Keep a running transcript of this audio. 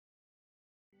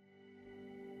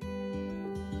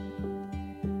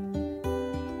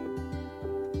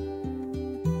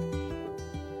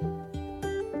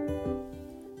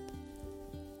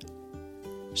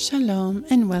Shalom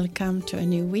and welcome to a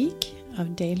new week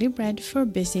of Daily Bread for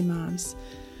Busy Moms,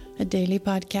 a daily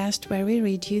podcast where we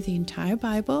read you the entire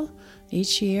Bible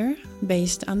each year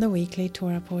based on the weekly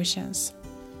Torah portions.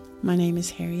 My name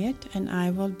is Harriet and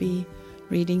I will be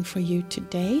reading for you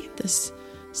today, this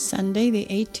Sunday the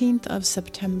 18th of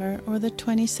September or the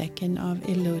 22nd of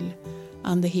Elul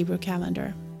on the Hebrew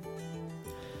calendar.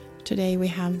 Today we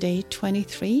have day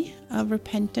 23 of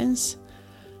repentance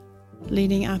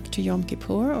leading up to Yom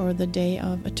Kippur, or the Day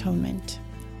of Atonement.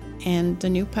 And the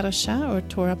new parasha or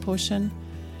Torah portion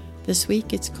this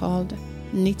week, it's called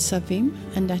Nitzavim,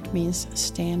 and that means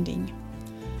standing.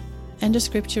 And the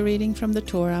scripture reading from the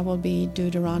Torah will be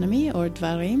Deuteronomy or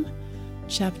Dvarim,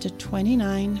 chapter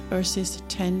 29, verses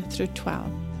 10 through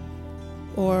 12.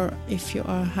 Or if you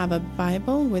have a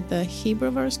Bible with the Hebrew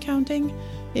verse counting,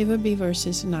 it would be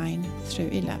verses 9 through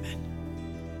 11.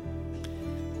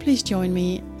 Please join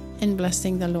me in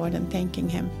blessing the Lord and thanking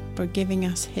Him for giving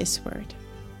us His word.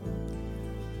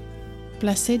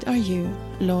 Blessed are you,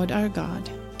 Lord our God,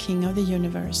 King of the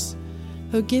universe,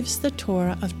 who gives the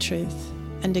Torah of truth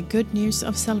and the good news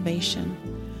of salvation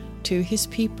to His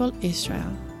people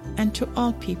Israel and to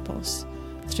all peoples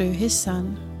through His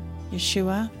Son,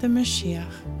 Yeshua the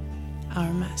Mashiach,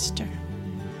 our Master.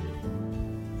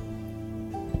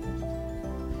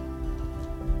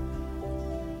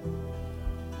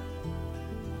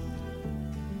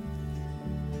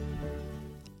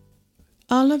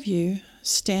 All of you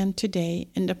stand today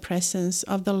in the presence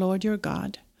of the Lord your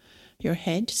God, your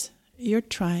heads, your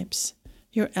tribes,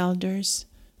 your elders,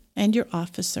 and your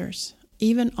officers,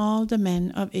 even all the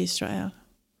men of Israel,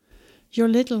 your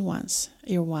little ones,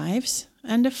 your wives,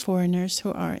 and the foreigners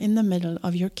who are in the middle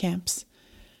of your camps,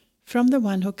 from the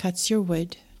one who cuts your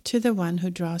wood to the one who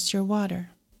draws your water,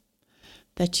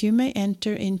 that you may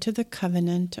enter into the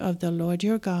covenant of the Lord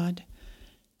your God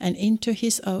and into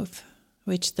His oath,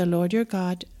 which the Lord your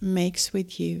God makes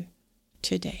with you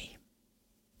today,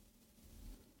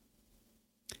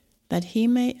 that He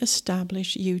may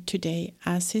establish you today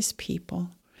as His people,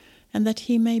 and that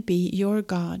He may be your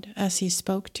God as He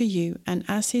spoke to you and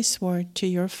as He swore to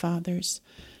your fathers,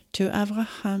 to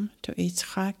Abraham, to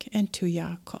Yitzchak, and to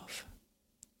Yaakov.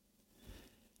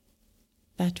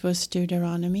 That was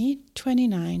Deuteronomy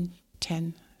 29,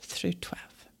 10 through 12.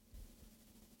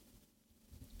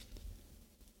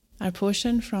 Our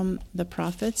portion from the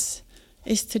prophets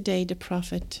is today the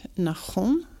prophet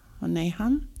Nahum, or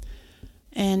Nahum,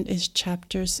 and is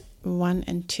chapters 1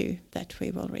 and 2 that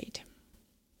we will read.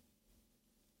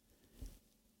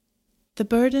 The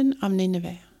burden of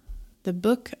Nineveh, the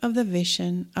book of the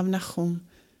vision of Nahum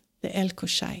the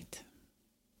Elkoshite.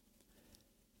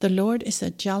 The Lord is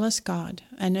a jealous God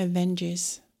and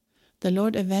avenges. The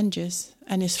Lord avenges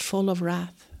and is full of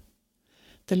wrath.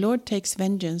 The Lord takes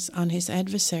vengeance on His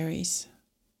adversaries,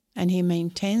 and He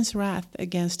maintains wrath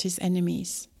against His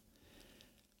enemies.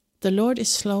 The Lord is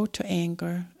slow to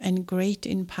anger and great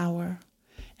in power,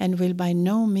 and will by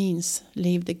no means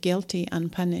leave the guilty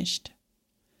unpunished.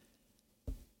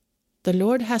 The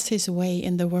Lord has His way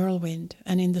in the whirlwind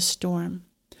and in the storm,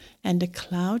 and the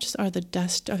clouds are the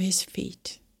dust of His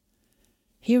feet.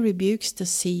 He rebukes the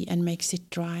sea and makes it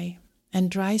dry,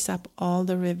 and dries up all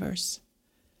the rivers.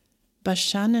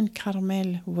 Bashan and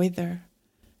Carmel wither,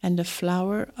 and the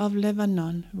flower of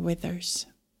Lebanon withers.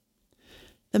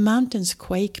 The mountains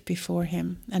quake before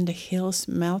Him, and the hills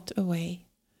melt away.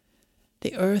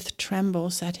 The earth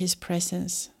trembles at His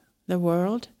presence, the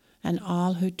world and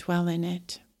all who dwell in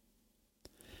it.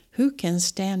 Who can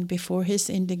stand before His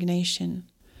indignation?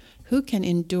 Who can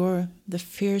endure the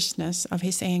fierceness of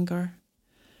His anger?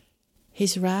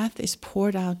 His wrath is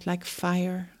poured out like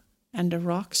fire, and the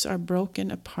rocks are broken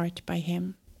apart by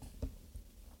Him.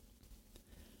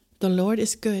 The Lord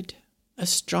is good, a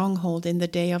stronghold in the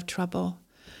day of trouble.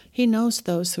 He knows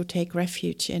those who take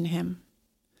refuge in Him.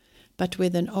 But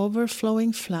with an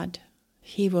overflowing flood,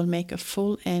 He will make a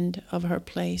full end of her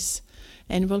place,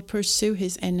 and will pursue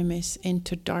His enemies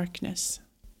into darkness.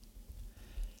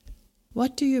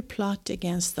 What do you plot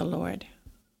against the Lord?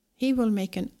 He will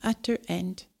make an utter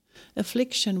end.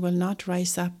 Affliction will not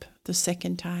rise up the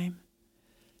second time.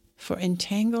 For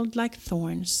entangled like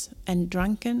thorns, and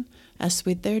drunken as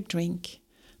with their drink,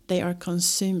 they are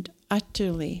consumed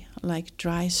utterly like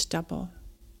dry stubble.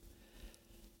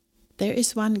 There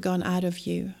is one gone out of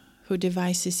you, who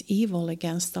devises evil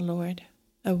against the Lord,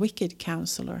 a wicked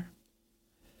counselor.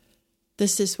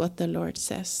 This is what the Lord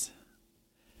says.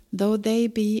 Though they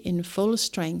be in full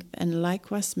strength, and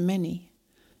likewise many,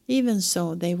 even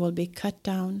so they will be cut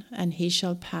down, and He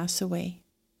shall pass away.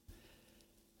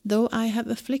 Though I have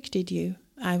afflicted you,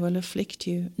 I will afflict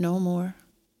you no more.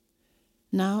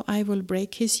 Now I will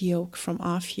break his yoke from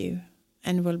off you,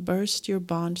 and will burst your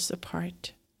bonds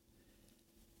apart.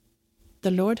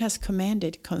 The Lord has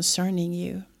commanded concerning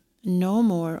you, no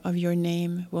more of your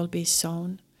name will be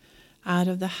sown out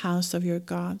of the house of your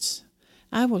gods.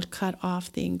 I will cut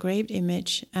off the engraved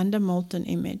image and the molten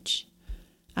image.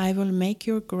 I will make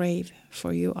your grave,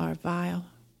 for you are vile.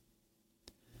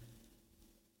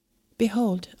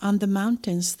 Behold, on the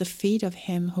mountains the feet of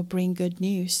him who bring good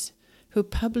news, who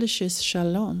publishes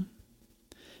shalom.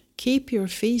 Keep your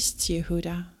feasts,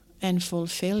 Yehuda, and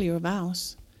fulfill your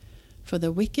vows, for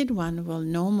the wicked one will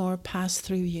no more pass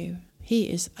through you. He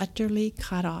is utterly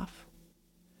cut off.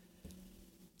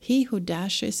 He who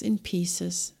dashes in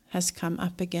pieces has come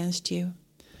up against you.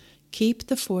 Keep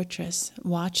the fortress,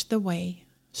 watch the way,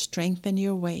 strengthen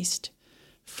your waist,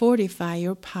 fortify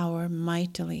your power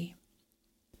mightily.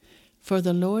 For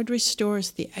the Lord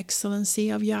restores the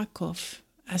excellency of Yaakov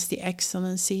as the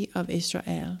excellency of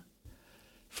Israel.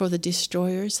 For the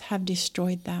destroyers have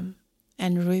destroyed them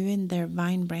and ruined their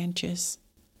vine branches.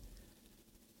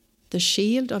 The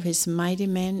shield of his mighty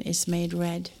men is made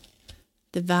red.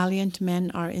 The valiant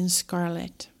men are in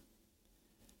scarlet.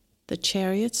 The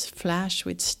chariots flash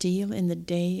with steel in the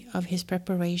day of his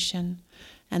preparation,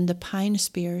 and the pine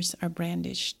spears are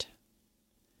brandished.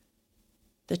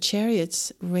 The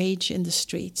chariots rage in the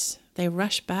streets. They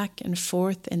rush back and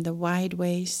forth in the wide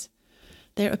ways.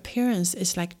 Their appearance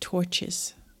is like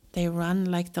torches. They run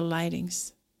like the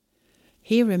lightnings.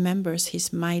 He remembers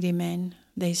his mighty men.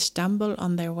 They stumble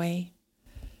on their way.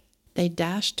 They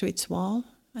dash to its wall,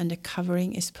 and the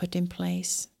covering is put in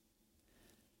place.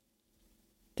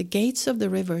 The gates of the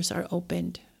rivers are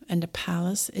opened, and the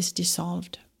palace is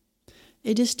dissolved.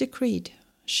 It is decreed,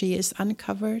 she is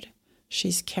uncovered, she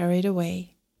is carried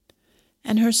away.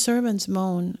 And her servants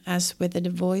moan as with the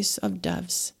voice of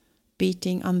doves,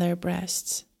 beating on their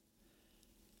breasts.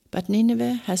 But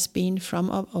Nineveh has been from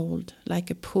of old like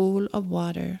a pool of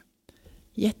water,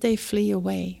 yet they flee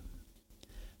away.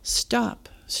 Stop,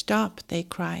 stop, they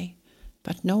cry,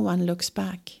 but no one looks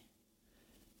back.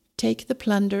 Take the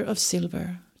plunder of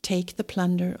silver, take the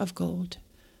plunder of gold,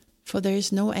 for there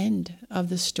is no end of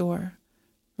the store,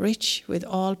 rich with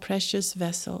all precious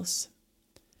vessels.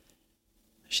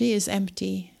 She is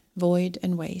empty, void,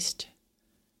 and waste.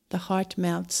 The heart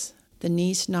melts, the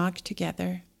knees knock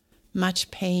together.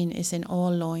 Much pain is in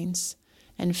all loins,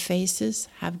 and faces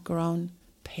have grown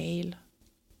pale.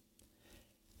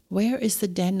 Where is the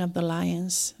den of the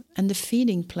lions, and the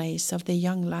feeding place of the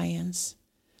young lions?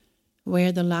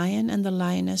 Where the lion and the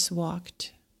lioness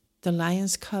walked, the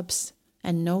lion's cubs,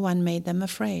 and no one made them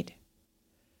afraid.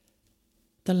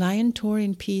 The lion tore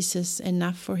in pieces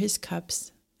enough for his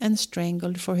cubs, and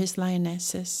strangled for his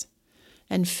lionesses,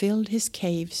 and filled his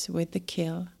caves with the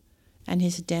kill, and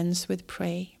his dens with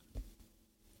prey.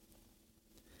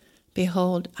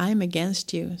 Behold, I am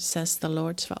against you, says the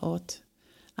Lord Sabaoth.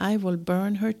 I will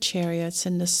burn her chariots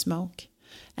in the smoke,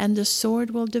 and the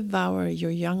sword will devour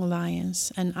your young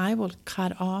lions, and I will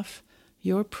cut off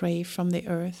your prey from the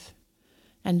earth,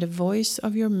 and the voice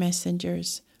of your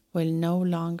messengers will no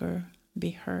longer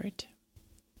be heard.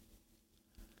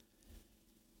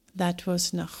 That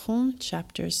was Nahum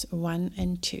chapters 1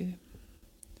 and 2.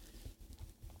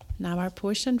 Now our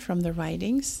portion from the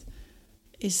writings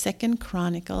is 2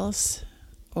 Chronicles,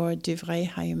 or Divrei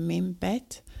Hayamim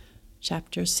Bet,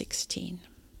 chapter 16.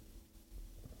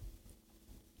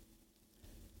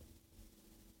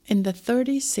 In the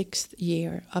 36th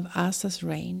year of Asa's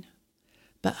reign,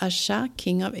 Baasha,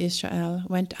 king of Israel,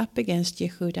 went up against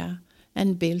Yehuda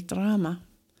and built Ramah,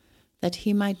 that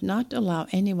he might not allow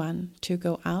anyone to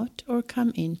go out or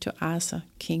come in to Asa,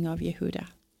 king of Yehuda.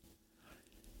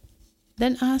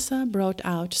 Then Asa brought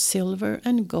out silver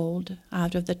and gold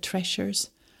out of the treasures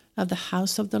of the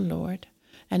house of the Lord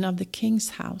and of the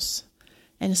king's house,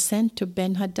 and sent to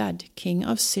Ben-Hadad, king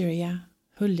of Syria,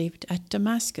 who lived at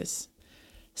Damascus,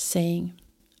 saying,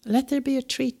 Let there be a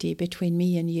treaty between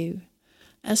me and you,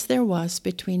 as there was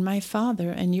between my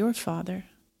father and your father.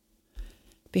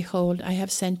 Behold, I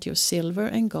have sent you silver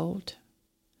and gold.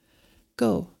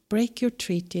 Go, break your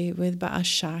treaty with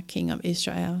Baasha, king of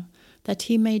Israel, that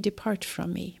he may depart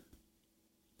from me.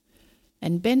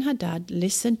 And Ben-Hadad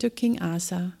listened to King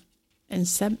Asa, and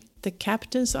set the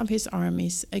captains of his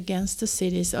armies against the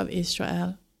cities of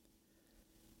Israel.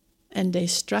 And they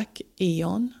struck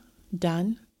Ijon,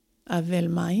 Dan,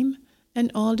 Avel-Maim,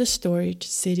 and all the storage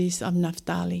cities of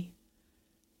Naphtali.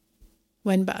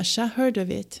 When Baasha heard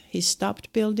of it, he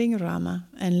stopped building Ramah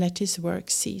and let his work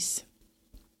cease.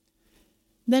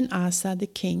 Then Asa the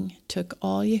king took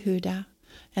all Yehuda,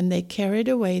 and they carried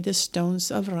away the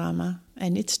stones of Ramah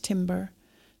and its timber,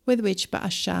 with which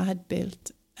Baasha had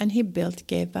built, and he built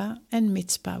Geba and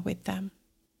Mizpah with them.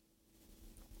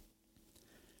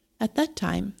 At that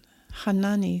time,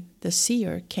 Hanani the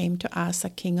seer came to Asa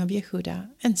king of Yehudah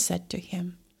and said to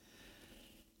him,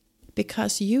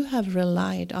 "Because you have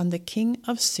relied on the king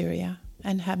of Syria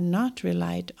and have not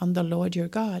relied on the Lord your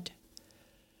God,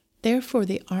 therefore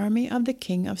the army of the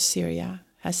king of Syria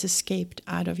has escaped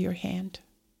out of your hand.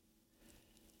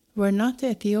 Were not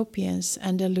the Ethiopians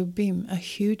and the Lubim a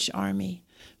huge army,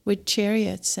 with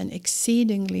chariots and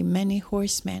exceedingly many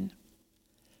horsemen?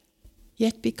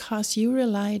 Yet because you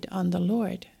relied on the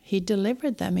Lord, he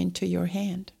delivered them into your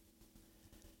hand.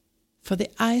 For the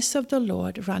eyes of the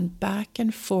Lord run back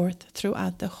and forth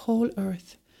throughout the whole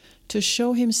earth, to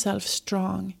show himself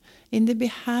strong in the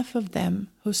behalf of them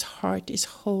whose heart is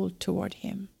whole toward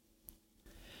him.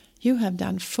 You have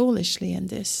done foolishly in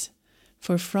this,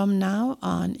 for from now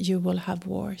on you will have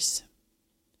wars."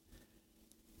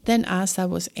 Then Asa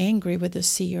was angry with the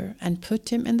seer and put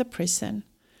him in the prison,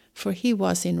 for he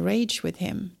was enraged with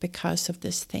him because of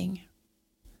this thing.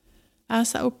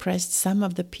 Asa oppressed some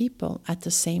of the people at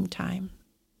the same time.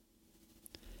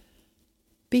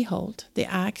 Behold, the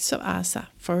acts of Asa,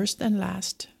 first and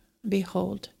last,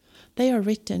 behold, they are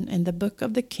written in the book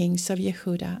of the kings of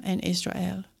Yehudah and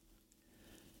Israel.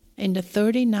 In the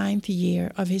 39th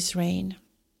year of his reign,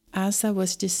 Asa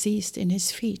was diseased in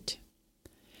his feet,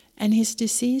 and his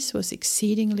disease was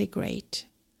exceedingly great.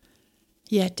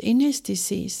 Yet in his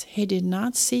disease he did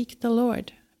not seek the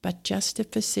Lord, but just the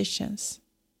physicians.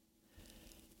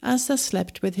 Asa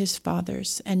slept with his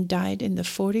fathers and died in the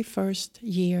 41st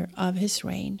year of his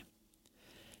reign.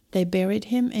 They buried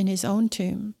him in his own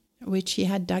tomb, which he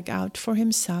had dug out for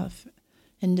himself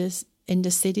in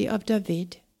the city of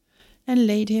David, and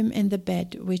laid him in the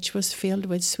bed which was filled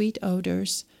with sweet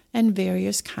odors and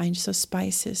various kinds of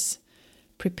spices,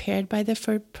 prepared by the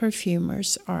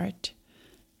perfumer's art,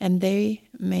 and they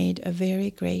made a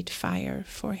very great fire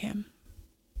for him.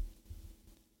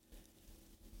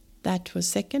 That was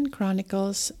 2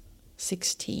 Chronicles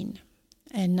 16.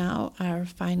 And now our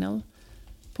final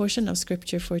portion of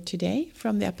scripture for today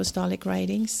from the Apostolic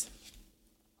Writings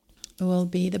will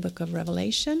be the book of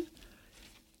Revelation,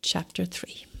 chapter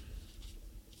 3.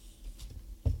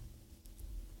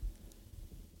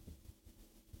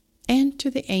 And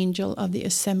to the angel of the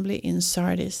assembly in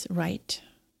Sardis write,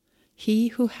 "He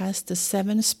who has the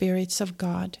 7 spirits of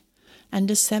God and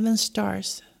the 7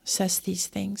 stars says these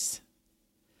things.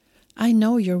 I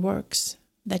know your works,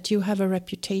 that you have a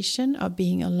reputation of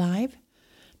being alive,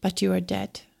 but you are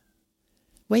dead.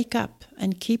 Wake up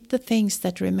and keep the things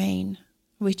that remain,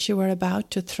 which you are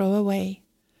about to throw away.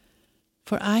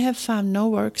 For I have found no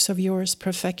works of yours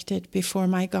perfected before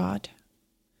my God.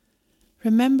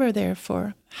 Remember,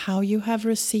 therefore, how you have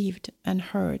received and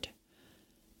heard.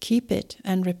 Keep it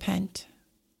and repent.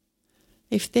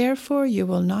 If therefore you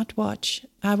will not watch,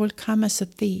 I will come as a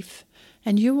thief,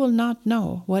 and you will not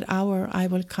know what hour I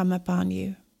will come upon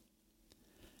you.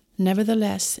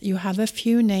 Nevertheless, you have a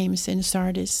few names in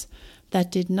Sardis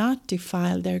that did not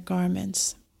defile their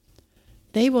garments.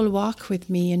 They will walk with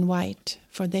me in white,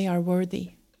 for they are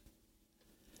worthy.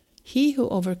 He who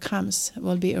overcomes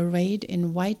will be arrayed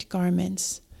in white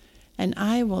garments, and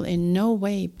I will in no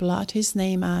way blot his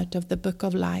name out of the book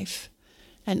of life,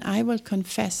 and I will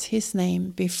confess his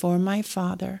name before my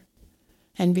Father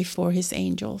and before his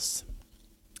angels.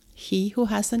 He who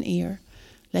has an ear,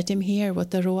 let him hear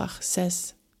what the Ruach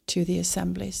says to the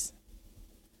assemblies."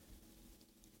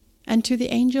 And to the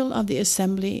angel of the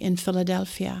assembly in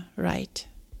Philadelphia write,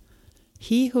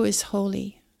 "He who is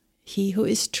holy, he who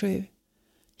is true,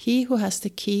 he who has the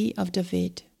key of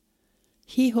David,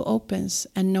 he who opens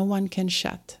and no one can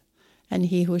shut, and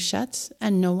he who shuts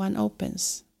and no one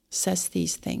opens, says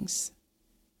these things.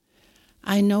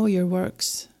 I know your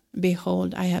works.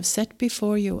 Behold, I have set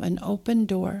before you an open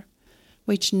door,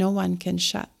 which no one can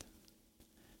shut,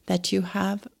 that you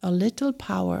have a little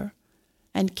power,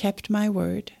 and kept my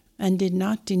word, and did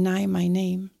not deny my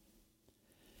name.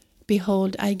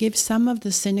 Behold, I give some of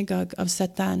the synagogue of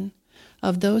Satan,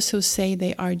 of those who say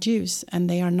they are Jews, and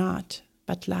they are not,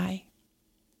 but lie.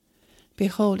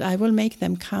 Behold, I will make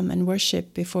them come and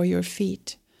worship before your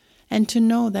feet, and to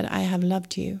know that I have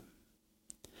loved you.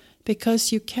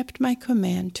 Because you kept my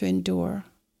command to endure,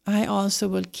 I also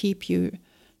will keep you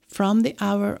from the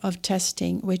hour of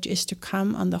testing which is to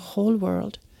come on the whole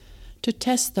world, to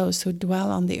test those who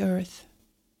dwell on the earth.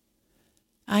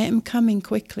 I am coming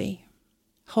quickly.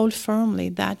 Hold firmly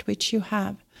that which you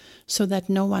have, so that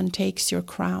no one takes your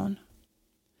crown.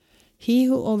 He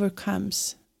who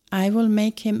overcomes, I will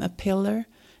make him a pillar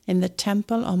in the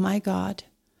temple of my God,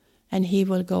 and he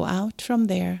will go out from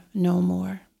there no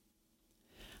more.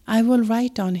 I will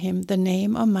write on him the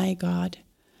name of my God,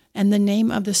 and the name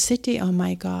of the city of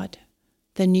my God,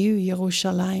 the new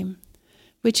Jerusalem,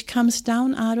 which comes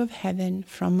down out of heaven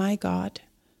from my God,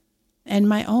 and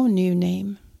my own new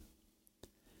name.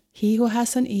 He who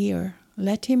has an ear,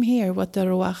 let him hear what the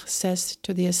Ruach says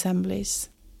to the assemblies.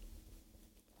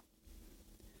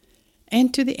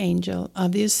 And to the angel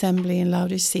of the assembly in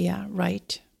Laodicea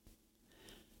write,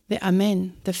 the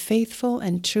Amen, the faithful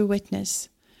and true witness,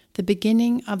 the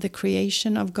beginning of the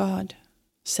creation of God,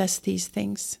 says these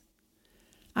things.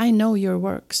 I know your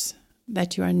works,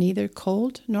 that you are neither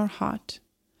cold nor hot.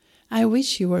 I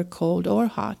wish you were cold or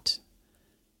hot.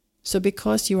 So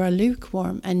because you are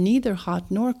lukewarm and neither hot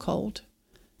nor cold,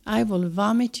 I will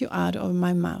vomit you out of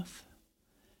my mouth.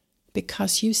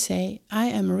 Because you say, I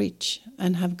am rich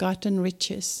and have gotten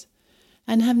riches,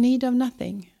 and have need of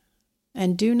nothing,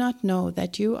 and do not know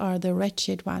that you are the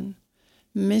wretched one,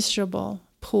 miserable,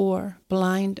 poor,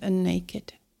 blind, and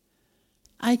naked.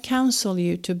 I counsel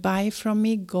you to buy from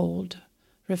me gold,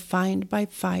 refined by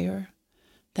fire,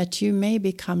 that you may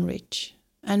become rich,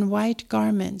 and white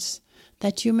garments,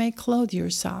 that you may clothe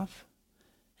yourself,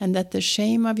 and that the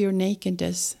shame of your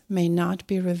nakedness may not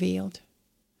be revealed.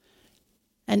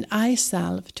 And eye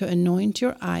salve to anoint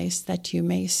your eyes that you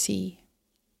may see.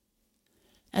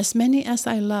 As many as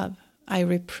I love, I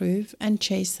reprove and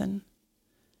chasten.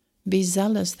 Be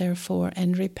zealous, therefore,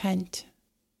 and repent.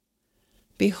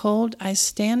 Behold, I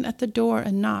stand at the door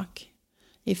and knock.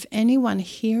 If anyone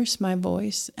hears my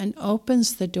voice and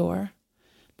opens the door,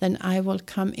 then I will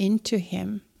come into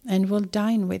him and will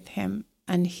dine with him,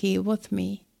 and he with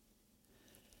me.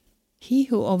 He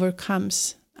who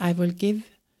overcomes, I will give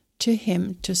to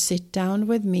him to sit down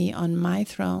with me on my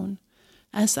throne,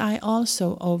 as I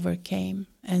also overcame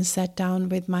and sat down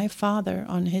with my Father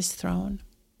on his throne.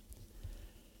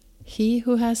 He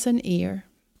who has an ear,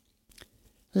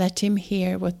 let him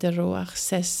hear what the Ruach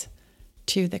says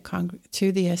to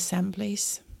the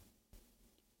assemblies.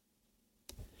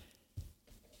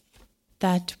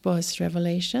 That was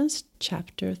Revelations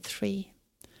chapter 3.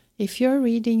 If you're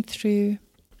reading through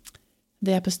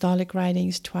the apostolic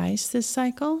writings twice this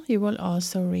cycle, you will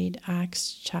also read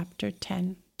Acts chapter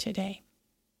 10 today.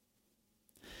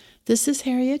 This is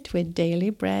Harriet with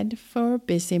Daily Bread for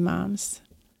Busy Moms.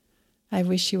 I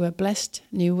wish you a blessed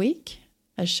new week,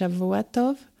 a Shavua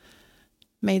Tov.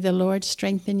 May the Lord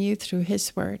strengthen you through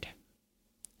His word.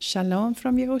 Shalom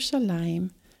from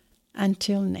Yerushalayim.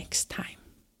 Until next time.